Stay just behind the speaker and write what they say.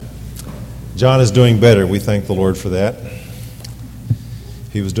John is doing better. We thank the Lord for that. If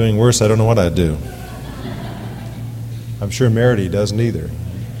he was doing worse, I don't know what I'd do. I'm sure Merity doesn't either.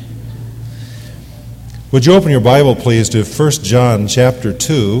 Would you open your Bible, please, to 1 John chapter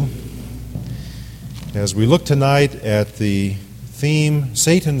 2, as we look tonight at the theme,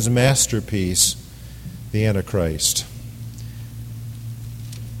 Satan's masterpiece, the Antichrist.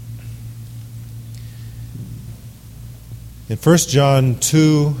 In 1 John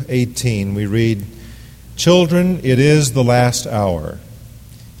 2:18, we read, "Children, it is the last hour.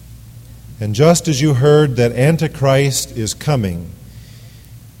 And just as you heard that Antichrist is coming,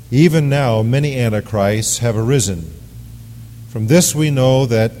 even now many Antichrists have arisen. From this we know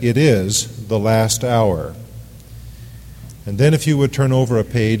that it is the last hour." And then if you would turn over a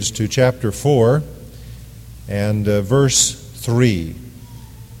page to chapter 4 and verse 3.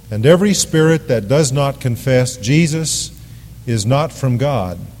 "And every spirit that does not confess Jesus is not from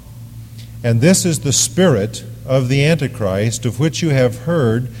God. And this is the spirit of the Antichrist, of which you have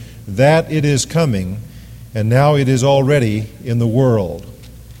heard that it is coming, and now it is already in the world."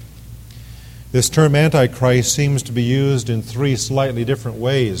 This term Antichrist seems to be used in three slightly different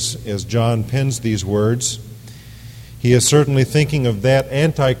ways as John pens these words. He is certainly thinking of that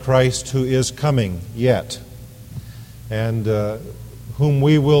Antichrist who is coming yet, and whom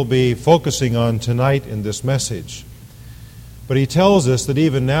we will be focusing on tonight in this message. But he tells us that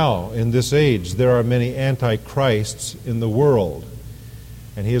even now, in this age, there are many antichrists in the world.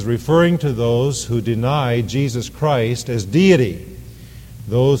 And he is referring to those who deny Jesus Christ as deity,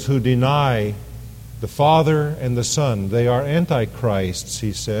 those who deny the Father and the Son. They are antichrists,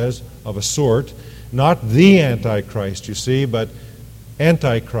 he says, of a sort. Not the Antichrist, you see, but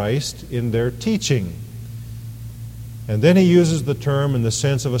antichrist in their teaching. And then he uses the term in the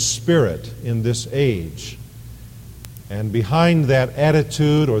sense of a spirit in this age. And behind that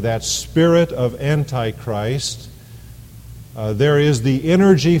attitude or that spirit of Antichrist, there is the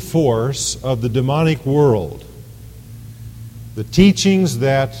energy force of the demonic world. The teachings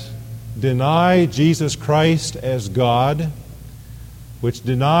that deny Jesus Christ as God, which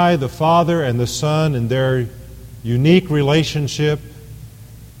deny the Father and the Son in their unique relationship,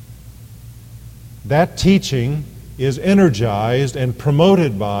 that teaching is energized and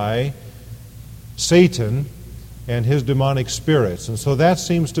promoted by Satan and his demonic spirits. And so that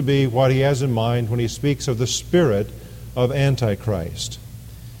seems to be what he has in mind when he speaks of the spirit of Antichrist.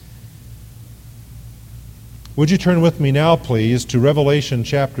 Would you turn with me now, please, to Revelation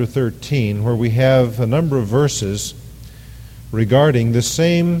chapter 13, where we have a number of verses regarding the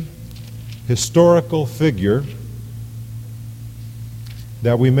same historical figure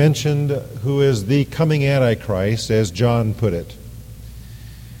that we mentioned, who is the coming Antichrist, as John put it.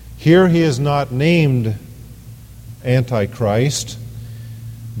 Here he is not named Antichrist,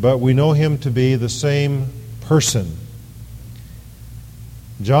 but we know him to be the same person.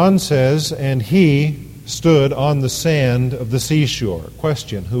 John says, "And he stood on the sand of the seashore."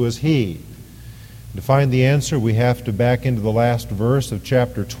 Question, who is he? To find the answer, we have to back into the last verse of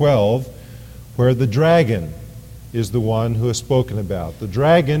chapter 12, where the dragon is the one who is spoken about. The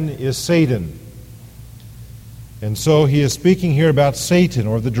dragon is Satan. And so he is speaking here about Satan,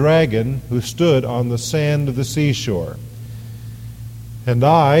 or the dragon, who stood on the sand of the seashore. "And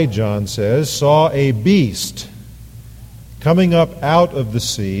I," John says, "saw a beast coming up out of the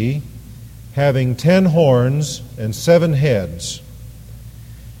sea, having 10 horns and 7 heads.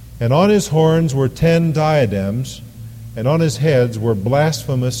 And on his horns were 10 diadems, and on his heads were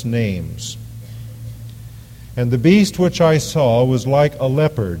blasphemous names. And the beast which I saw was like a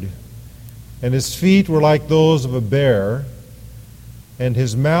leopard, and his feet were like those of a bear, and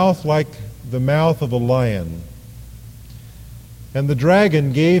his mouth like the mouth of a lion. And the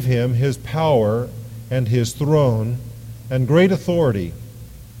dragon gave him his power and his throne and great authority.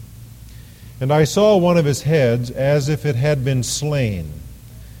 And I saw one of his heads as if it had been slain,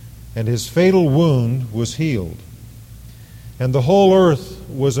 and his fatal wound was healed. And the whole earth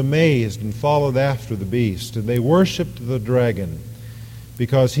was amazed and followed after the beast, and they worshipped the dragon,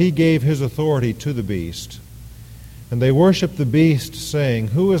 because he gave his authority to the beast. And they worshipped the beast, saying,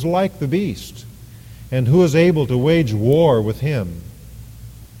 'Who is like the beast? And who is able to wage war with him?'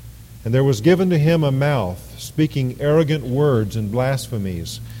 And there was given to him a mouth, speaking arrogant words and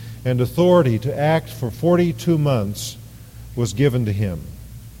blasphemies, and authority to act for 42 months was given to him.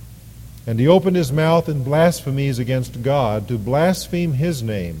 And he opened his mouth in blasphemies against God, to blaspheme his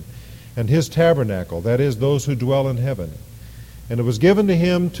name and his tabernacle, that is, those who dwell in heaven. And it was given to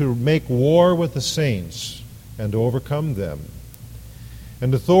him to make war with the saints and to overcome them.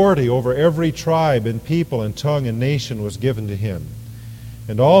 And authority over every tribe and people and tongue and nation was given to him.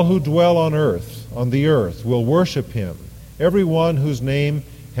 and all who dwell on the earth, will worship him, every one whose name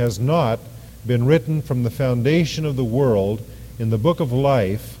has not been written from the foundation of the world in the book of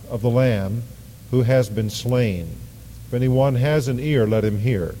life of the Lamb who has been slain. If anyone has an ear, let him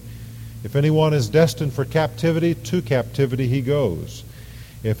hear. If anyone is destined for captivity, to captivity he goes.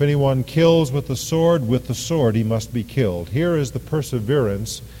 If anyone kills with the sword he must be killed. Here is the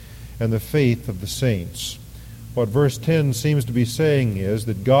perseverance and the faith of the saints. What verse 10 seems to be saying is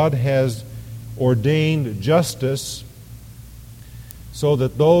that God has ordained justice so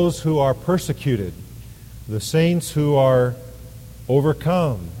that those who are persecuted, the saints who are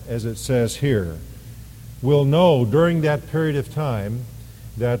overcome, as it says here, will know during that period of time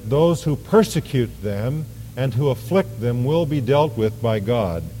that those who persecute them and who afflict them will be dealt with by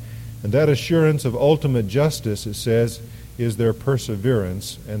God. And that assurance of ultimate justice, it says, is their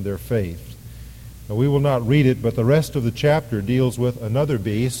perseverance and their faith. Now, we will not read it, but the rest of the chapter deals with another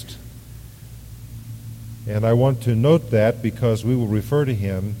beast. And I want to note that because we will refer to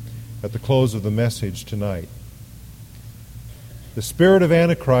him at the close of the message tonight. The spirit of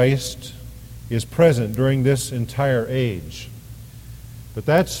Antichrist is present during this entire age. But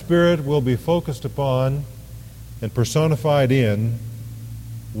that spirit will be focused upon and personified in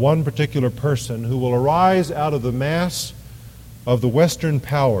one particular person who will arise out of the mass of the Western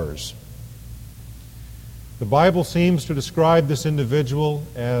powers. The Bible seems to describe this individual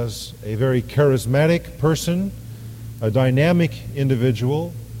as a very charismatic person, a dynamic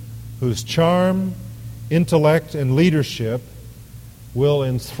individual whose charm, intellect, and leadership will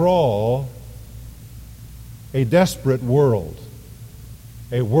enthrall a desperate world,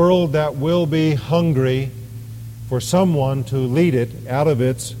 a world that will be hungry for someone to lead it out of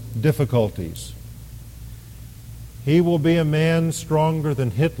its difficulties. He will be a man stronger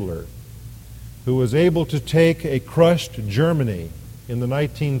than Hitler, who was able to take a crushed Germany in the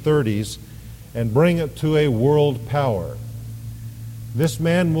 1930s and bring it to a world power. This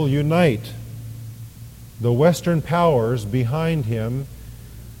man will unite the Western powers behind him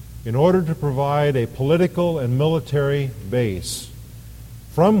in order to provide a political and military base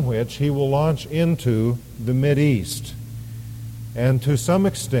from which he will launch into the Mideast. And to some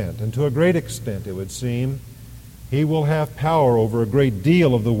extent, and to a great extent, it would seem, he will have power over a great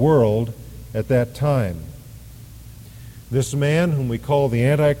deal of the world at that time. This man, whom we call the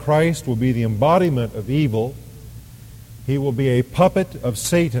Antichrist, will be the embodiment of evil. He will be a puppet of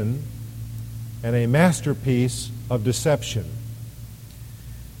Satan and a masterpiece of deception.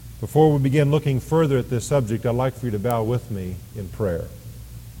 Before we begin looking further at this subject, I'd like for you to bow with me in prayer.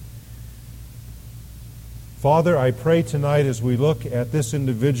 Father, I pray tonight as we look at this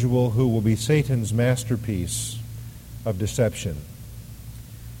individual who will be Satan's masterpiece of deception,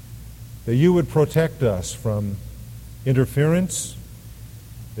 that you would protect us from interference,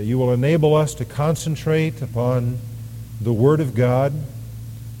 that you will enable us to concentrate upon the Word of God.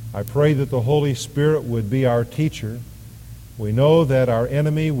 I pray that the Holy Spirit would be our teacher. We know that our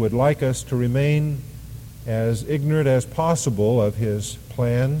enemy would like us to remain as ignorant as possible of his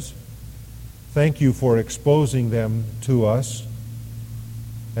plans. Thank you for exposing them to us.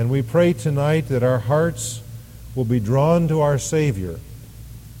 And we pray tonight that our hearts will be drawn to our Savior,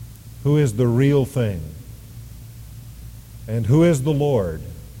 who is the real thing, and who is the Lord,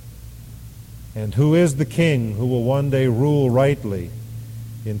 and who is the King who will one day rule rightly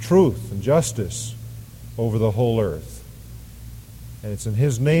in truth and justice over the whole earth. And it's in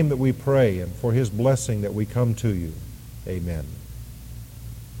His name that we pray, and for His blessing that we come to you. Amen.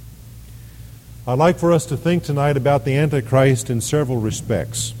 I'd like for us to think tonight about the Antichrist in several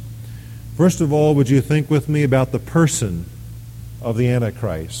respects. First of all, would you think with me about the person of the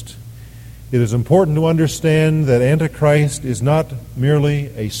Antichrist? It is important to understand that Antichrist is not merely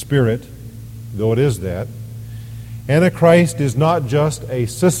a spirit, though it is that. Antichrist is not just a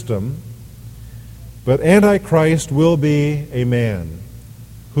system, but Antichrist will be a man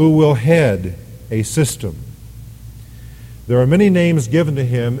who will head a system. There are many names given to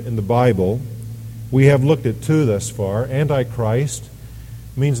him in the Bible. We have looked at two thus far. Antichrist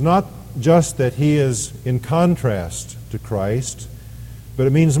means not just that he is in contrast to Christ, but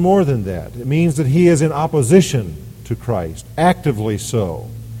it means more than that. It means that he is in opposition to Christ, actively so.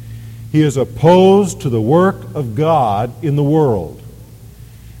 He is opposed to the work of God in the world.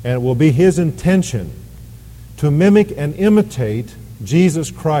 And it will be his intention to mimic and imitate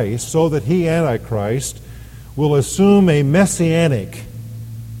Jesus Christ so that he, Antichrist, will assume a messianic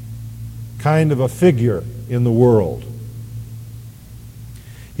kind of a figure in the world.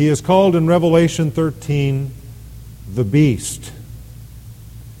 He is called in Revelation 13 the beast.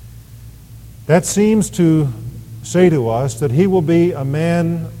 That seems to say to us that he will be a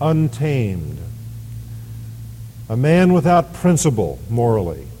man untamed, a man without principle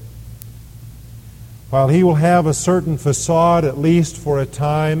morally. While he will have a certain facade, at least for a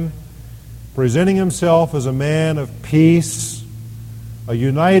time, presenting himself as a man of peace, a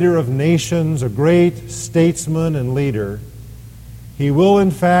uniter of nations, a great statesman and leader, he will in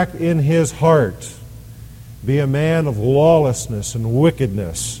fact in his heart be a man of lawlessness and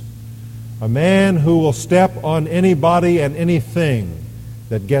wickedness, a man who will step on anybody and anything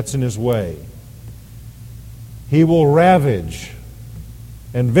that gets in his way. He will ravage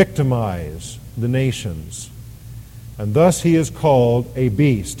and victimize the nations, and thus he is called a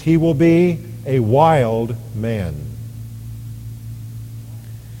beast. He will be a wild man.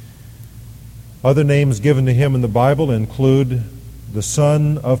 Other names given to him in the Bible include the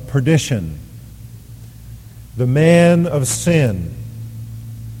son of perdition, the man of sin,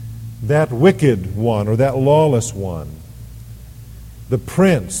 that wicked one or that lawless one, the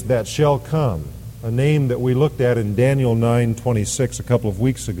prince that shall come, a name that we looked at in Daniel 9:26 a couple of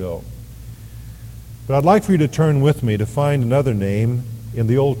weeks ago. But I'd like for you to turn with me to find another name in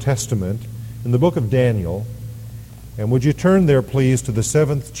the Old Testament, in the book of Daniel. And would you turn there, please, to the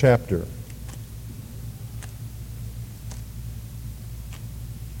 7th chapter.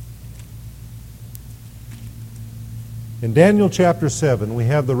 In Daniel chapter 7, we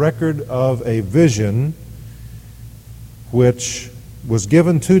have the record of a vision which was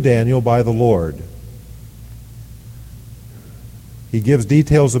given to Daniel by the Lord. He gives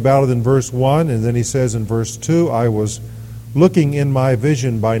details about it in verse 1, and then he says in verse 2, I was looking in my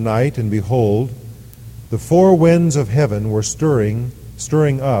vision by night, and behold, the four winds of heaven were stirring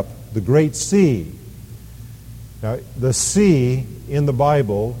up the great sea. Now, the sea in the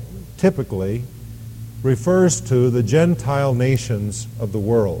Bible typically refers to the Gentile nations of the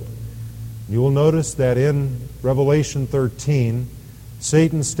world. You will notice that in Revelation 13,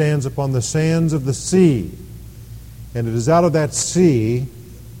 Satan stands upon the sands of the sea, and it is out of that sea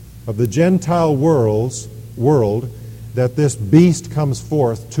of the Gentile world that this beast comes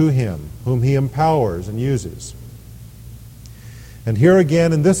forth to him, whom he empowers and uses. And here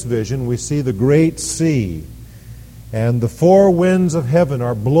again in this vision we see the great sea, and the four winds of heaven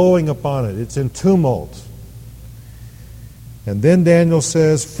are blowing upon it. It's in tumult. And then Daniel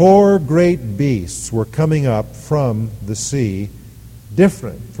says, four great beasts were coming up from the sea,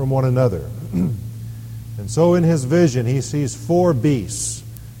 different from one another. And so in his vision he sees four beasts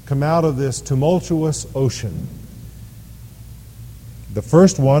come out of this tumultuous ocean. The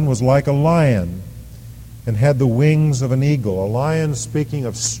first one was like a lion and had the wings of an eagle. A lion speaking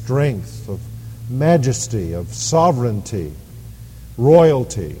of strength, of majesty, of sovereignty,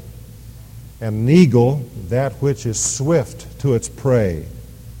 royalty. And an eagle, that which is swift to its prey.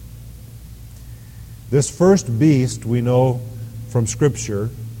 This first beast, we know from Scripture,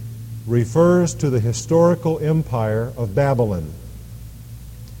 refers to the historical empire of Babylon.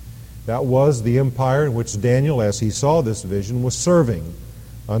 That was the empire in which Daniel, as he saw this vision, was serving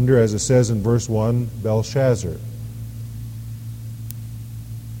under, as it says in verse 1, Belshazzar.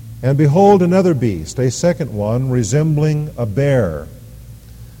 And behold, another beast, a second one, resembling a bear.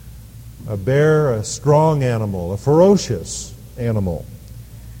 A bear, a strong animal, a ferocious animal.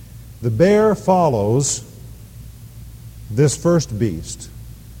 The bear follows this first beast,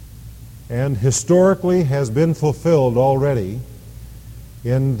 and historically has been fulfilled already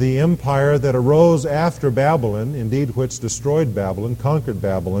in the empire that arose after Babylon, indeed which destroyed Babylon, conquered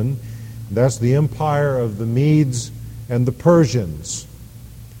Babylon. That's the empire of the Medes and the Persians.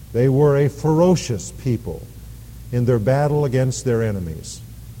 They were a ferocious people in their battle against their enemies,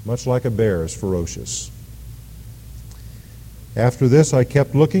 much like a bear is ferocious. After this I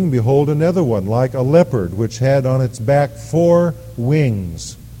kept looking, behold, another one, like a leopard, which had on its back 4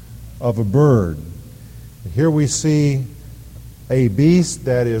 wings of a bird. And here we see a beast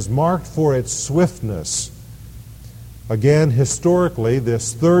that is marked for its swiftness. Again, historically,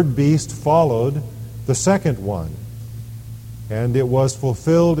 this third beast followed the second one, and it was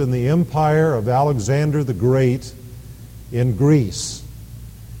fulfilled in the empire of Alexander the Great in Greece.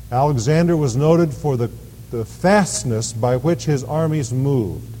 Alexander was noted for the fastness by which his armies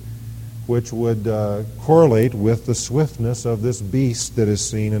moved, which would correlate with the swiftness of this beast that is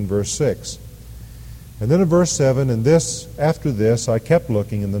seen in verse 6. And then in verse 7, and after this I kept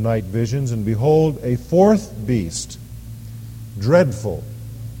looking in the night visions, and behold, a fourth beast, dreadful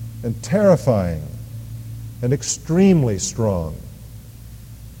and terrifying and extremely strong.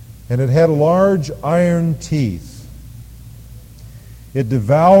 And it had large iron teeth. It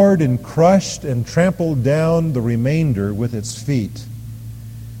devoured and crushed and trampled down the remainder with its feet.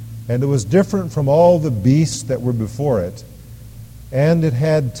 and it was different from all the beasts that were before it, and it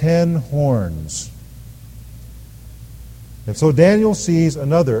had 10 horns. And so Daniel sees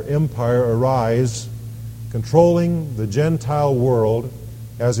another empire arise, controlling the Gentile world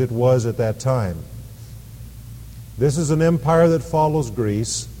as it was at that time. This is an empire that follows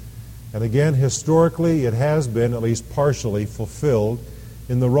Greece, and again, historically, it has been, at least partially, fulfilled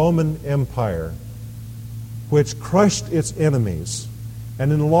in the Roman Empire, which crushed its enemies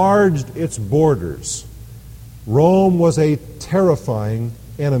and enlarged its borders. Rome was a terrifying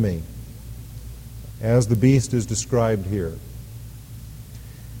enemy, as the beast is described here.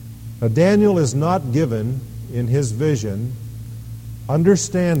 Now, Daniel is not given in his vision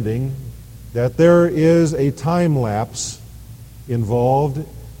understanding that there is a time lapse involved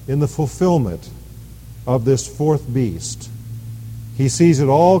in the fulfillment of this fourth beast. He sees it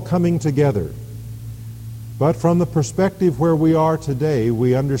all coming together. But from the perspective where we are today,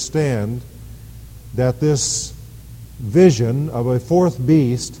 we understand that this vision of a fourth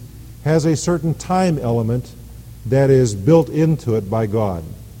beast has a certain time element that is built into it by God.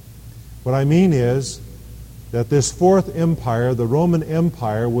 What I mean is that this fourth empire, the Roman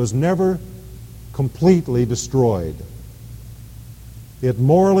Empire, was never completely destroyed. It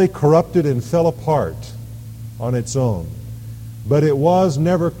morally corrupted and fell apart on its own, but it was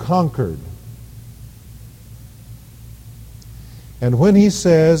never conquered. And when he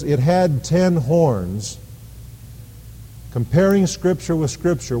says it had 10 horns, comparing Scripture with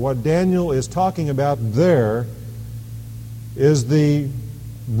Scripture, what Daniel is talking about there is the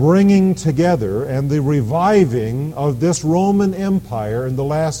bringing together and the reviving of this Roman Empire in the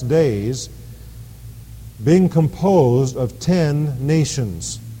last days, being composed of 10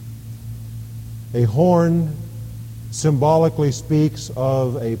 nations. A horn symbolically speaks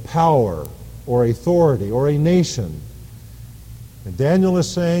of a power or authority or a nation. And Daniel is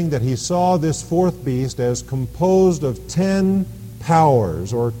saying that he saw this fourth beast as composed of 10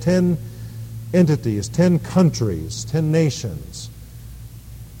 powers or 10 entities, 10 countries, 10 nations.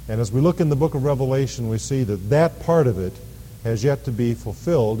 And as we look in the book of Revelation, we see that that part of it has yet to be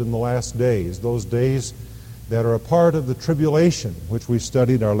fulfilled in the last days, those days that are a part of the tribulation, which we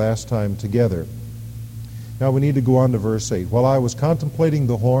studied our last time together. Now we need to go on to verse 8. While I was contemplating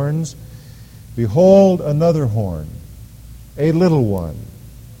the horns, behold, another horn, a little one,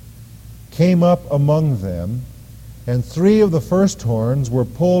 came up among them, and 3 of the first horns were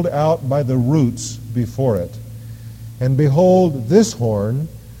pulled out by the roots before it. And behold, this horn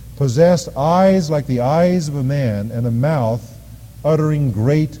possessed eyes like the eyes of a man, and a mouth uttering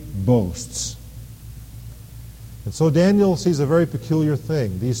great boasts. And so Daniel sees a very peculiar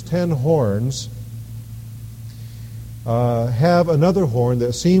thing. These 10 horns have another horn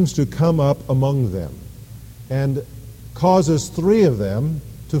that seems to come up among them and causes 3 of them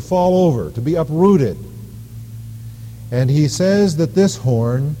to fall over, to be uprooted. And he says that this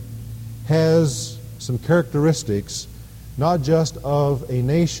horn has some characteristics not just of a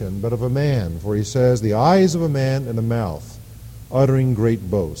nation, but of a man. For he says, the eyes of a man and a mouth, uttering great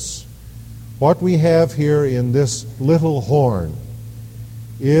boasts. What we have here in this little horn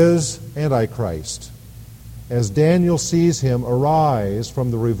is Antichrist, as Daniel sees him arise from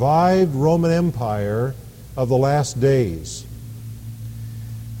the revived Roman Empire of the last days.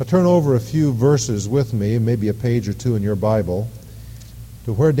 Now turn over a few verses with me, maybe a page or two in your Bible,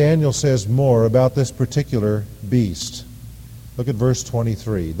 to where Daniel says more about this particular beast. Look at verse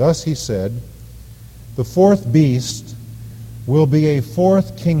 23. Thus he said, the fourth beast will be a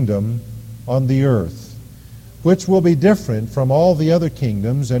fourth kingdom on the earth, which will be different from all the other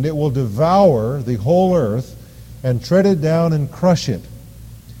kingdoms, and it will devour the whole earth and tread it down and crush it.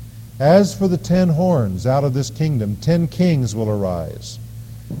 As for the 10 horns, out of this kingdom 10 kings will arise,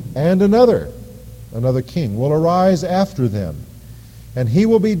 and another king will arise after them, and he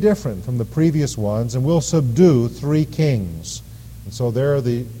will be different from the previous ones and will subdue 3 kings. And so there are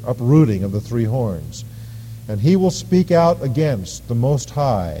the uprooting of the 3 horns. And he will speak out against the Most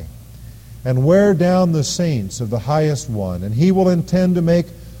High and wear down the saints of the Highest One, and he will intend to make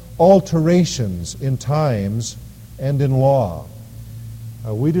alterations in times and in law.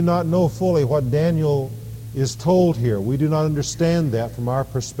 We do not know fully what Daniel is told here. We do not understand that from our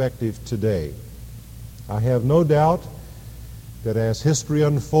perspective today. I have no doubt that as history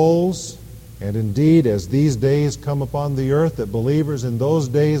unfolds, and indeed as these days come upon the earth, that believers in those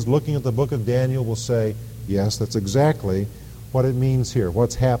days looking at the book of Daniel will say, yes, that's exactly what it means here,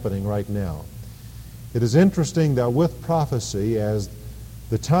 what's happening right now. It is interesting that with prophecy, as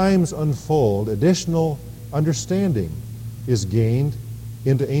the times unfold, additional understanding is gained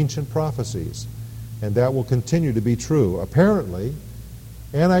into ancient prophecies, and that will continue to be true. Apparently,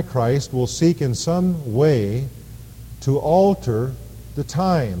 Antichrist will seek in some way to alter the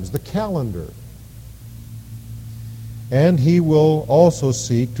times, the calendar. And he will also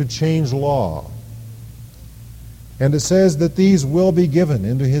seek to change law. And it says that these will be given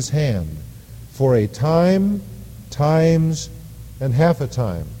into his hand for a time, times, and half a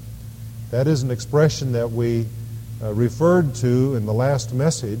time. That is an expression that we referred to in the last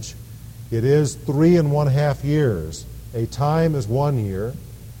message. It is 3.5 years. A time is 1 year,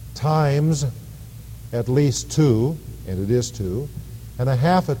 times at least 2, and it is 2, and a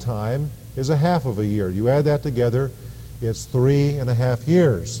half a time is a half of a year. You add that together, it's 3.5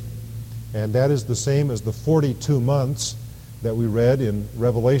 years. And that is the same as the 42 months that we read in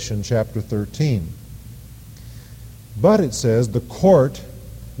Revelation chapter 13. But it says the court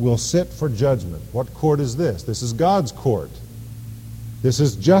will sit for judgment. What court is this? This is God's court. This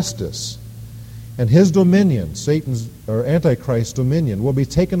is justice. And his dominion, Satan's or Antichrist's dominion, will be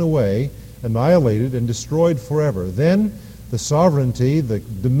taken away, annihilated, and destroyed forever. Then the sovereignty, the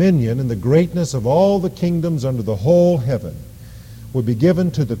dominion, and the greatness of all the kingdoms under the whole heaven will be given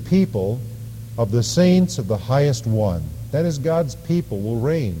to the people of the saints of the highest one. That is, God's people will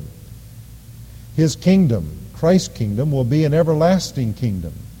reign. His kingdom, Christ's kingdom, will be an everlasting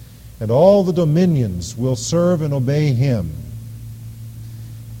kingdom, and all the dominions will serve and obey him.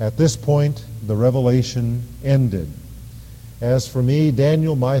 At this point, the revelation ended. As for me,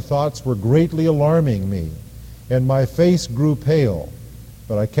 Daniel, my thoughts were greatly alarming me, and my face grew pale,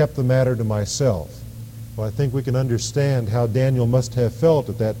 but I kept the matter to myself. Well, I think we can understand how Daniel must have felt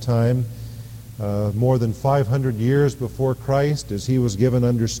at that time, more than 500 years before Christ, as he was given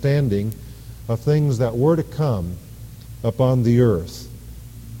understanding of things that were to come upon the earth.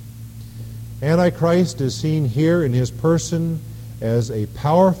 Antichrist is seen here in his person as a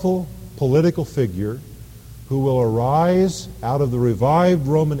powerful political figure who will arise out of the revived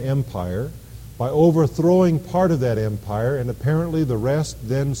Roman Empire by overthrowing part of that empire, and apparently the rest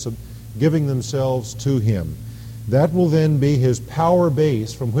then giving themselves to him. That will then be his power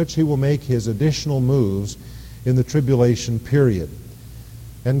base from which he will make his additional moves in the tribulation period.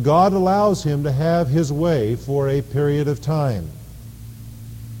 And God allows him to have his way for a period of time.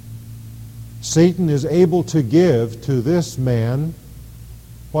 Satan is able to give to this man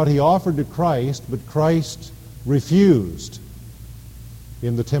what he offered to Christ, but Christ refused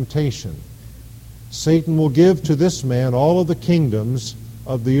in the temptation. Satan will give to this man all of the kingdoms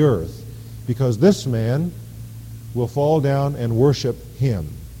of the earth, because this man will fall down and worship him.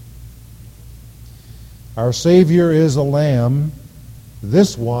 Our Savior is a lamb.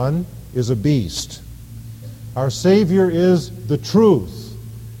 This one is a beast. Our Savior is the truth.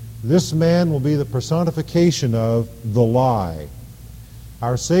 This man will be the personification of the lie.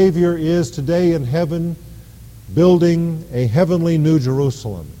 Our Savior is today in heaven building a heavenly New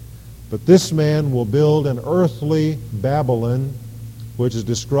Jerusalem. But this man will build an earthly Babylon, which is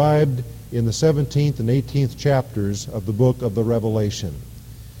described in the 17th and 18th chapters of the book of the Revelation.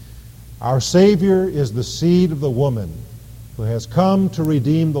 Our Savior is the seed of the woman who has come to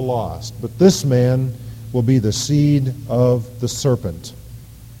redeem the lost. But this man will be the seed of the serpent.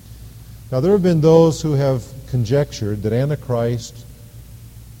 Now, there have been those who have conjectured that Antichrist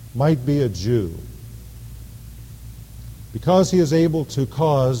might be a Jew, because he is able to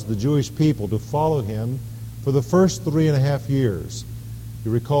cause the Jewish people to follow him for the first 3.5 years.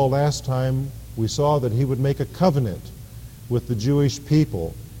 You recall last time we saw that he would make a covenant with the Jewish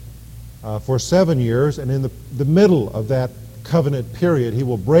people for 7 years, and in the middle of that covenant period, he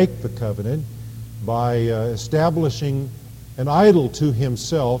will break the covenant by establishing an idol to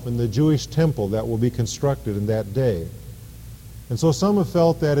himself in the Jewish temple that will be constructed in that day. And so some have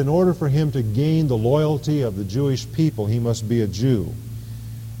felt that in order for him to gain the loyalty of the Jewish people, he must be a Jew.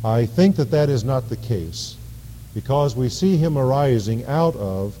 I think that that is not the case, because we see him arising out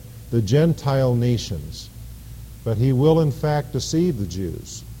of the Gentile nations. But he will in fact deceive the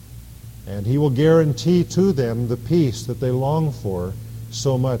Jews, and he will guarantee to them the peace that they long for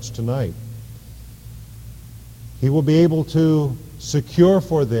so much tonight. He will be able to secure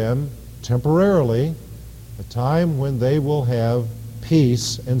for them temporarily a time when they will have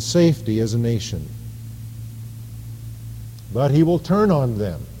peace and safety as a nation. But he will turn on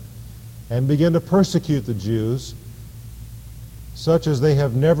them and begin to persecute the Jews, such as they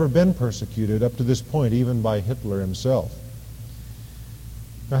have never been persecuted up to this point, even by Hitler himself.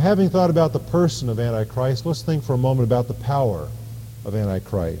 Now, having thought about the person of Antichrist, let's think for a moment about the power of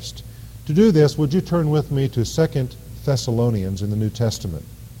Antichrist. To do this, would you turn with me to 2 Thessalonians in the New Testament?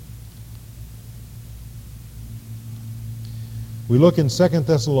 We look in 2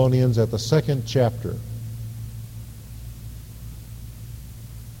 Thessalonians at the 2nd chapter.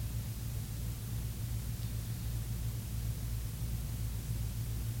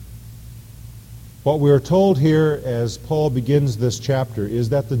 What we are told here as Paul begins this chapter is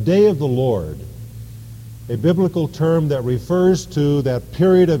that the day of the Lord, a biblical term that refers to that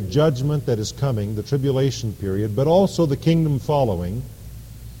period of judgment that is coming, the tribulation period, but also the kingdom following.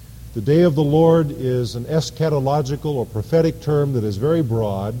 The day of the Lord is an eschatological or prophetic term that is very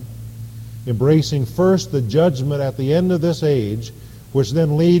broad, embracing first the judgment at the end of this age, which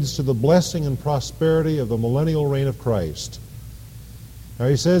then leads to the blessing and prosperity of the millennial reign of Christ. Now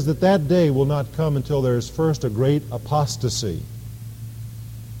he says that that day will not come until there is first a great apostasy.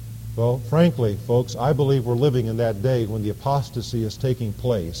 Well, frankly, folks, I believe we're living in that day when the apostasy is taking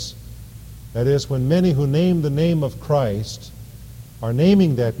place. That is, when many who name the name of Christ are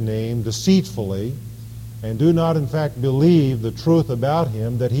naming that name deceitfully and do not in fact believe the truth about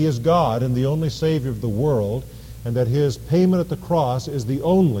Him, that He is God and the only Savior of the world, and that His payment at the cross is the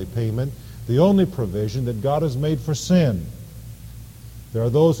only payment, the only provision that God has made for sin. There are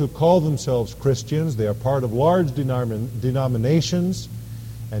those who call themselves Christians. They are part of large denominations,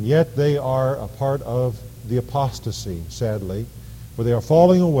 and yet they are a part of the apostasy, sadly, where they are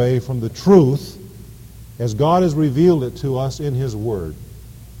falling away from the truth as God has revealed it to us in His Word.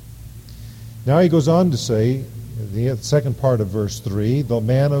 Now he goes on to say, in the second part of verse 3, the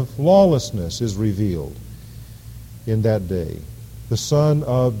man of lawlessness is revealed in that day, the son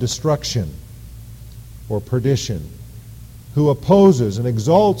of destruction or perdition, who opposes and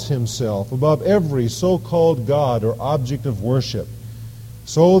exalts himself above every so-called God or object of worship,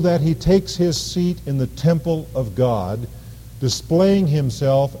 so that he takes his seat in the temple of God, displaying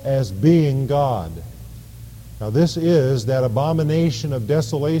himself as being God. Now this is that abomination of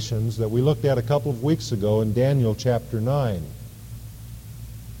desolations that we looked at a couple of weeks ago in Daniel chapter 9.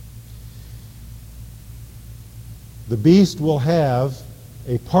 The beast will have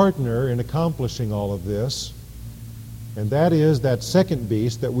a partner in accomplishing all of this, and that is that second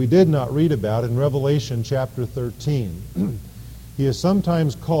beast that we did not read about in Revelation chapter 13. He is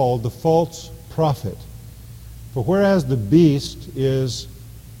sometimes called the false prophet. For whereas the beast is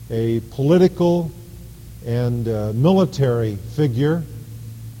a political and military figure,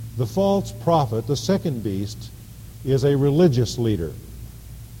 the false prophet, the second beast, is a religious leader.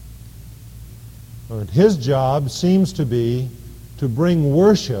 And his job seems to be to bring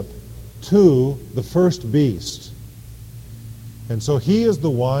worship to the first beast. And so he is the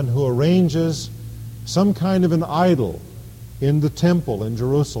one who arranges some kind of an idol in the temple in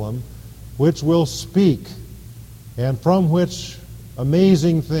Jerusalem, which will speak, and from which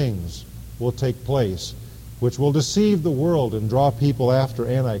amazing things will take place, which will deceive the world and draw people after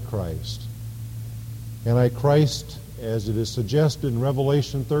Antichrist. Antichrist, as it is suggested in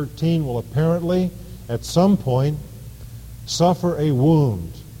Revelation 13, will apparently, at some point, suffer a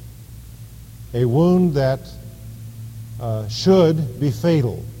wound that should be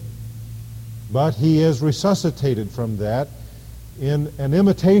fatal. But he is resuscitated from that in an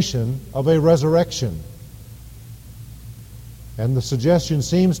imitation of a resurrection. And the suggestion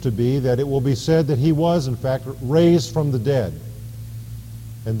seems to be that it will be said that he was, in fact, raised from the dead.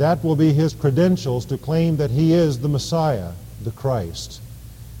 And that will be his credentials to claim that he is the Messiah, the Christ.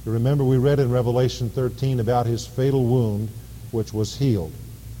 You remember we read in Revelation 13 about his fatal wound, which was healed.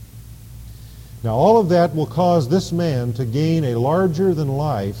 Now all of that will cause this man to gain a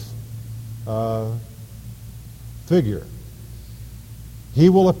larger-than-life figure. He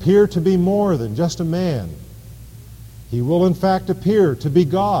will appear to be more than just a man. He will in fact appear to be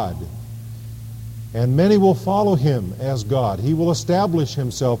God. And many will follow him as God. He will establish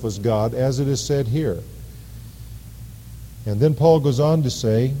himself as God, as it is said here. And then Paul goes on to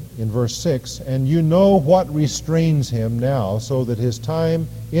say in verse 6, "And you know what restrains him now, so that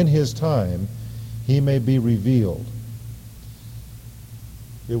in his time he may be revealed."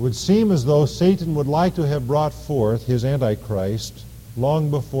 It would seem as though Satan would like to have brought forth his Antichrist long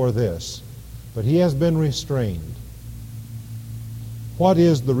before this, but he has been restrained. What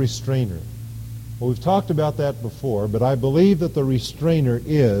is the restrainer? Well, we've talked about that before, but I believe that the restrainer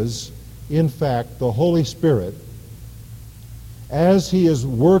is, in fact, the Holy Spirit, as He is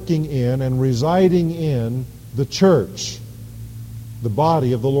working in and residing in the church, the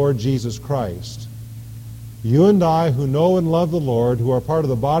body of the Lord Jesus Christ. You and I, who know and love the Lord, who are part of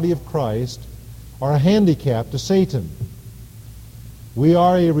the body of Christ, are a handicap to Satan. We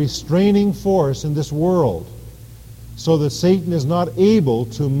are a restraining force in this world, so that Satan is not able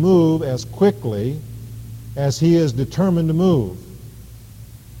to move as quickly as he is determined to move.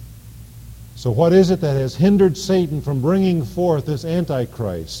 So what is it that has hindered Satan from bringing forth this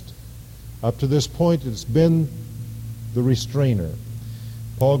Antichrist? Up to this point, it's been the restrainer.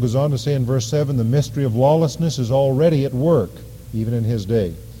 Paul goes on to say in verse 7, the mystery of lawlessness is already at work, even in his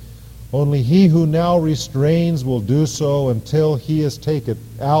day. Only he who now restrains will do so until he is taken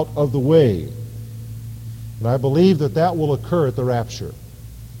out of the way. And I believe that that will occur at the rapture.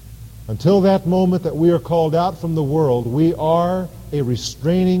 Until that moment that we are called out from the world, we are a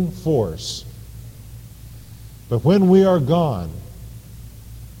restraining force. But when we are gone,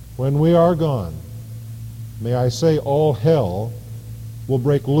 may I say all hell will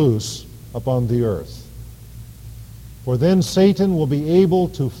break loose upon the earth. For then Satan will be able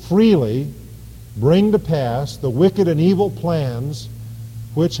to freely bring to pass the wicked and evil plans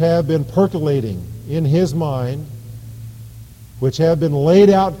which have been percolating in his mind, which have been laid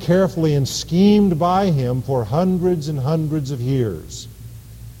out carefully and schemed by him for hundreds and hundreds of years.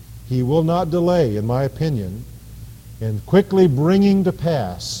 He will not delay, in my opinion, in quickly bringing to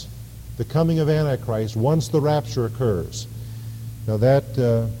pass the coming of Antichrist once the rapture occurs. Now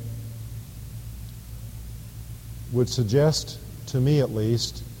that would suggest, to me at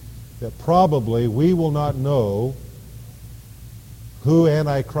least, that probably we will not know who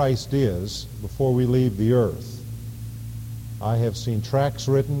Antichrist is before we leave the earth. I have seen tracts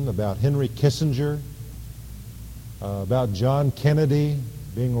written about Henry Kissinger, about John Kennedy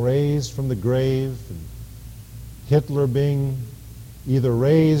being raised from the grave, and Hitler being either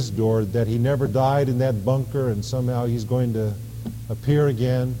raised or that he never died in that bunker and somehow he's going to appear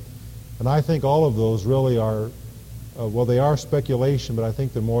again. And I think all of those really are, well, they are speculation, but I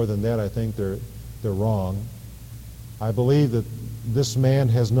think they're more than that. I think they're wrong. I believe that this man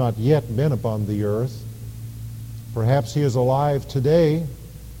has not yet been upon the earth. Perhaps he is alive today.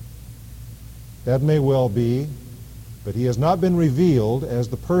 That may well be, but he has not been revealed as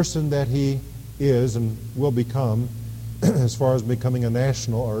the person that he is and will become as far as becoming a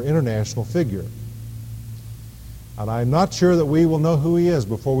national or international figure. And I'm not sure that we will know who he is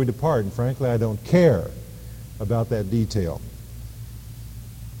before we depart, and frankly, I don't care about that detail.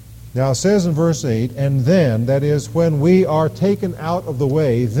 Now it says in verse 8, and then, that is, when we are taken out of the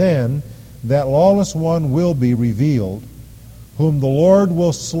way, then that lawless one will be revealed, whom the Lord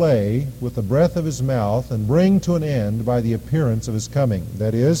will slay with the breath of his mouth and bring to an end by the appearance of his coming.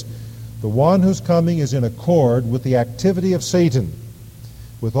 That is, the one whose coming is in accord with the activity of Satan,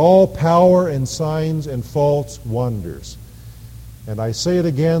 with all power and signs and false wonders. And I say it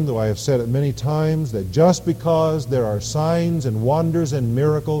again, though I have said it many times, that just because there are signs and wonders and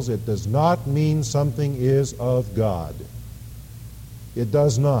miracles, it does not mean something is of God. It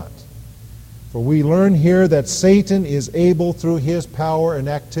does not. For we learn here that Satan is able, through his power and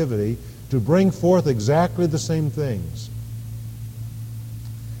activity, to bring forth exactly the same things.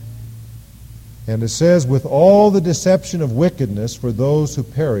 And it says, with all the deception of wickedness for those who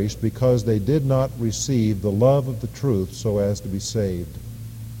perished because they did not receive the love of the truth so as to be saved.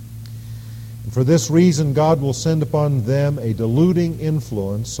 And for this reason God will send upon them a deluding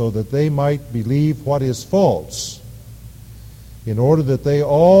influence so that they might believe what is false, in order that they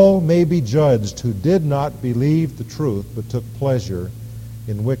all may be judged who did not believe the truth but took pleasure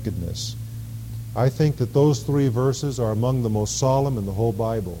in wickedness. I think that those three verses are among the most solemn in the whole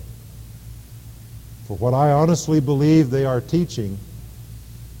Bible. For what I honestly believe they are teaching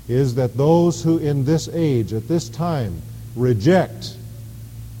is that those who in this age, at this time, reject,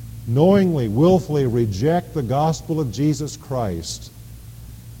 knowingly, willfully reject the gospel of Jesus Christ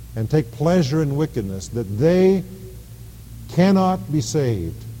and take pleasure in wickedness, that they cannot be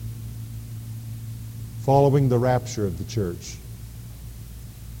saved following the rapture of the church.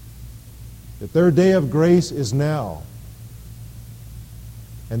 That their day of grace is now.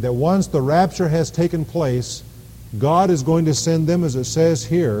 And that once the rapture has taken place, God is going to send them, as it says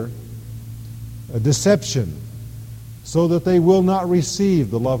here, a deception, so that they will not receive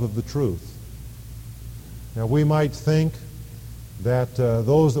the love of the truth. Now we might think that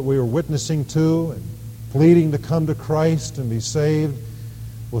those that we are witnessing to and pleading to come to Christ and be saved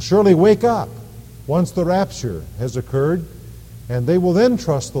will surely wake up once the rapture has occurred, and they will then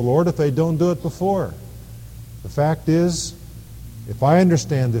trust the Lord if they don't do it before. The fact is, if I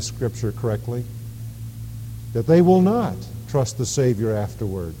understand this scripture correctly, that they will not trust the Savior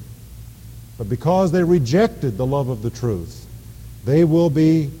afterward. But because they rejected the love of the truth, they will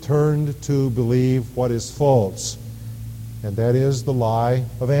be turned to believe what is false, and that is the lie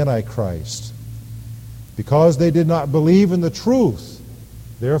of Antichrist. Because they did not believe in the truth,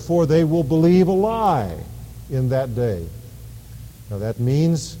 therefore they will believe a lie in that day. Now that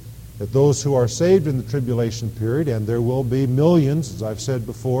means that those who are saved in the tribulation period, and there will be millions, as I've said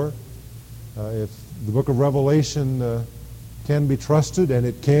before, if the book of Revelation can be trusted, and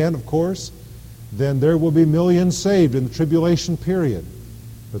it can, of course, then there will be millions saved in the tribulation period.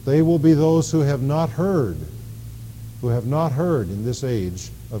 But they will be those who have not heard in this age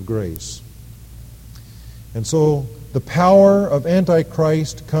of grace. And so the power of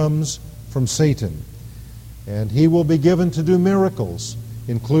Antichrist comes from Satan, and he will be given to do miracles,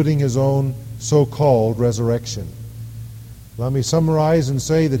 including his own so-called resurrection. Let me summarize and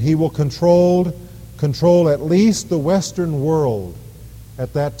say that he will control at least the Western world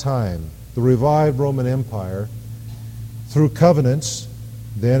at that time, the revived Roman Empire. Through covenants,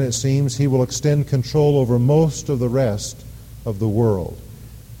 then it seems he will extend control over most of the rest of the world.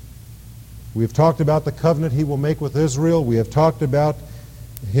 We've talked about the covenant he will make with Israel. We have talked about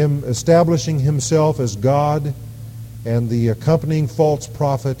him establishing himself as God and the accompanying false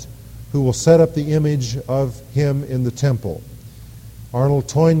prophet who will set up the image of him in the temple. Arnold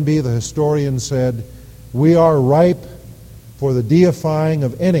Toynbee, the historian, said, "We are ripe for the deifying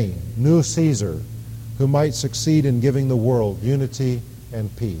of any new Caesar who might succeed in giving the world unity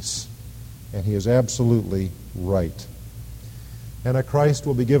and peace." And he is absolutely right. Antichrist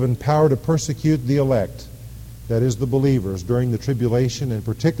will be given power to persecute the elect, that is, the believers, during the tribulation, and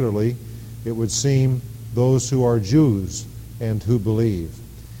particularly, it would seem, those who are Jews and who believe.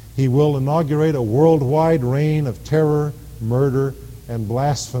 He will inaugurate a worldwide reign of terror, murder, and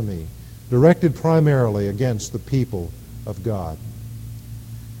blasphemy, directed primarily against the people of God.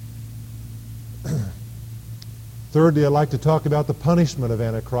 Thirdly, I'd like to talk about the punishment of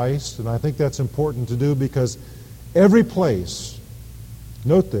Antichrist, and I think that's important to do because every place,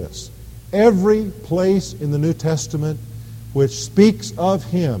 note this, every place in the New Testament which speaks of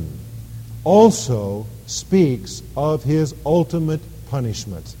him also speaks of his ultimate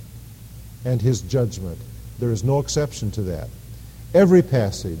punishment and his judgment. There is no exception to that. Every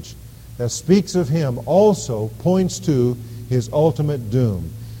passage that speaks of him also points to his ultimate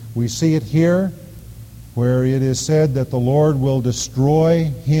doom. We see it here where it is said that the Lord will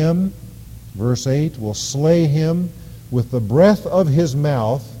destroy him, verse 8, will slay him with the breath of his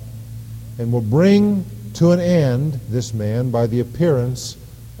mouth, and will bring to an end this man by the appearance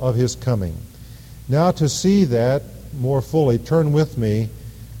of his coming. Now, to see that more fully, turn with me,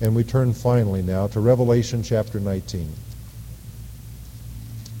 and we turn finally now to Revelation chapter 19.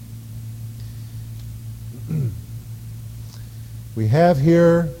 We have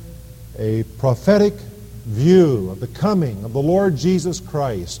here a prophetic view of the coming of the Lord Jesus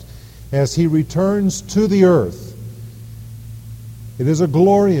Christ as he returns to the earth. It is a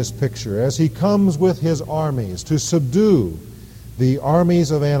glorious picture as he comes with his armies to subdue the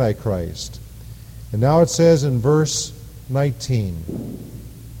armies of Antichrist. And now it says in verse 19,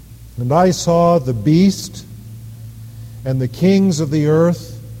 "And I saw the beast and the kings of the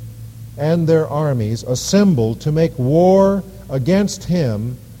earth and their armies assembled to make war against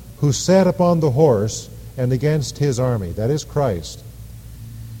him who sat upon the horse and against his army," that is Christ.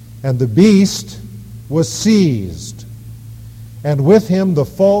 "And the beast was seized, and with him the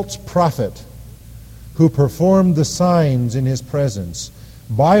false prophet who performed the signs in his presence,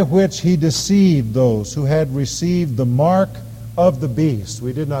 by which he deceived those who had received the mark of the beast."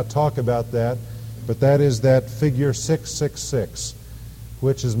 We did not talk about that, but that is that figure 666,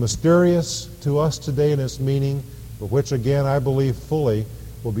 which is mysterious to us today in its meaning, but which again I believe fully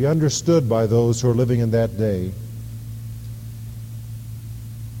will be understood by those who are living in that day.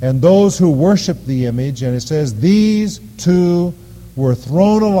 "And those who worship the image," and it says, "these two were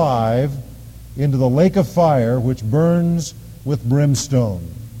thrown alive into the lake of fire, which burns with brimstone."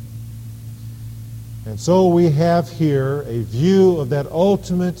 And so we have here a view of that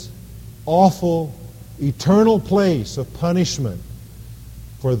ultimate, awful, eternal place of punishment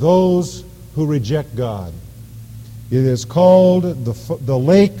for those who reject God. It is called the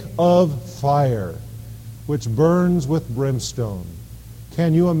lake of fire, which burns with brimstone.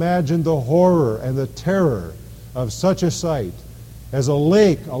 Can you imagine the horror and the terror of such a sight as a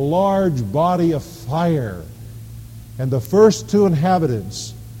lake, a large body of fire, and the first two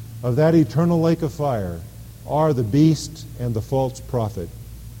inhabitants of that eternal lake of fire are the beast and the false prophet?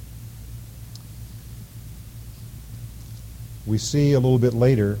 We see a little bit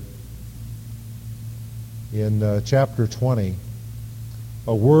later in chapter 20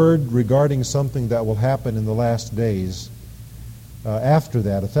 a word regarding something that will happen in the last days. After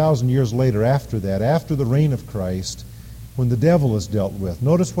that, 1,000 years later, after that, after the reign of Christ, when the devil is dealt with.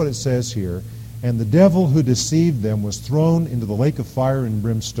 Notice what it says here. "And the devil who deceived them was thrown into the lake of fire and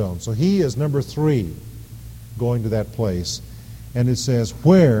brimstone." So he is number 3 going to that place. And it says,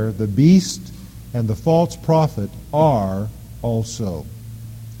 "Where the beast and the false prophet are also.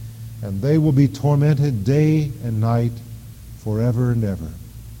 And they will be tormented day and night forever and ever."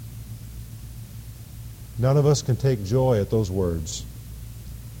 None of us can take joy at those words.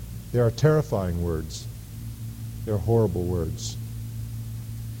 They are terrifying words. They are horrible words.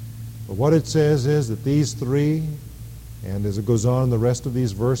 But what it says is that these three, and as it goes on the rest of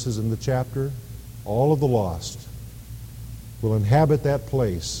these verses in the chapter, all of the lost will inhabit that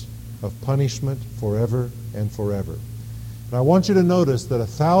place of punishment forever and forever. And I want you to notice that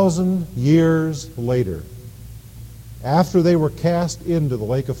 1,000 years later, after they were cast into the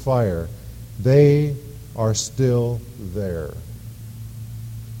lake of fire, they are still there.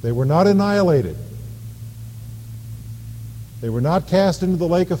 They were not annihilated. They were not cast into the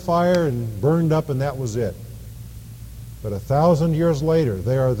lake of fire and burned up and that was it. But 1,000 years later,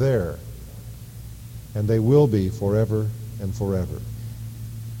 they are there. And they will be forever and forever.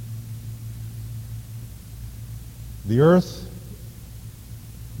 The earth,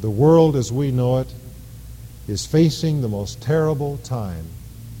 the world as we know it, is facing the most terrible time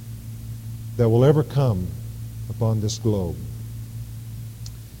that will ever come upon this globe.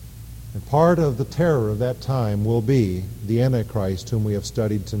 And part of the terror of that time will be the Antichrist whom we have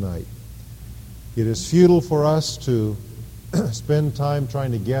studied tonight. It is futile for us to spend time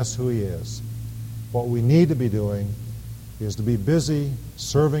trying to guess who he is. What we need to be doing is to be busy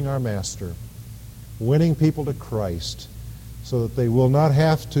serving our Master, winning people to Christ, so that they will not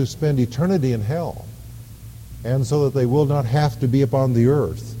have to spend eternity in hell, and so that they will not have to be upon the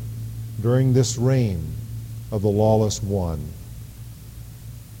earth during this reign of the lawless one.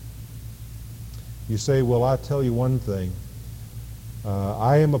 You say, well, I'll tell you one thing.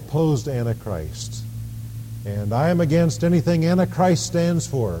 I am opposed to Antichrist, and I am against anything Antichrist stands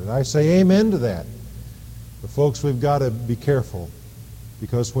for. And I say amen to that. But folks, we've got to be careful,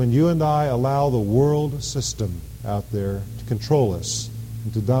 because when you and I allow the world system out there to control us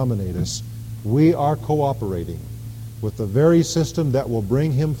and to dominate us, we are cooperating with the very system that will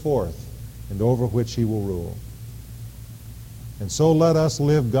bring him forth and over which he will rule. And so let us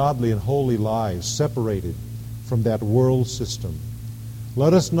live godly and holy lives separated from that world system.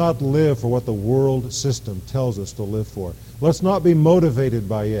 Let us not live for what the world system tells us to live for. Let's not be motivated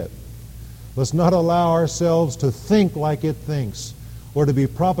by it. Let's not allow ourselves to think like it thinks, or to be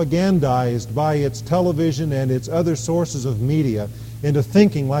propagandized by its television and its other sources of media into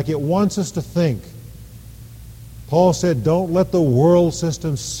thinking like it wants us to think. Paul said, don't let the world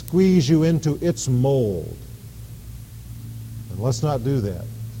system squeeze you into its mold. And let's not do that.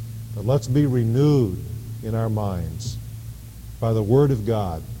 But let's be renewed in our minds by the Word of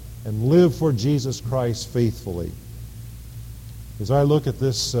God and live for Jesus Christ faithfully. As I look at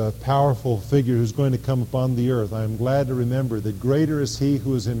this powerful figure who's going to come upon the earth, I am glad to remember that greater is he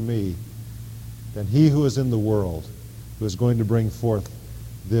who is in me than he who is in the world, who is going to bring forth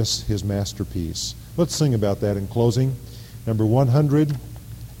this, his masterpiece. Let's sing about that in closing. Number 100.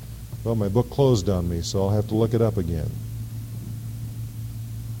 Well, my book closed on me, so I'll have to look it up again.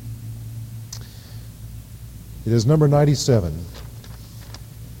 It is number 97.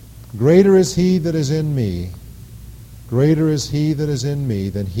 Greater is he that is in me, greater is he that is in me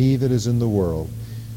than he that is in the world.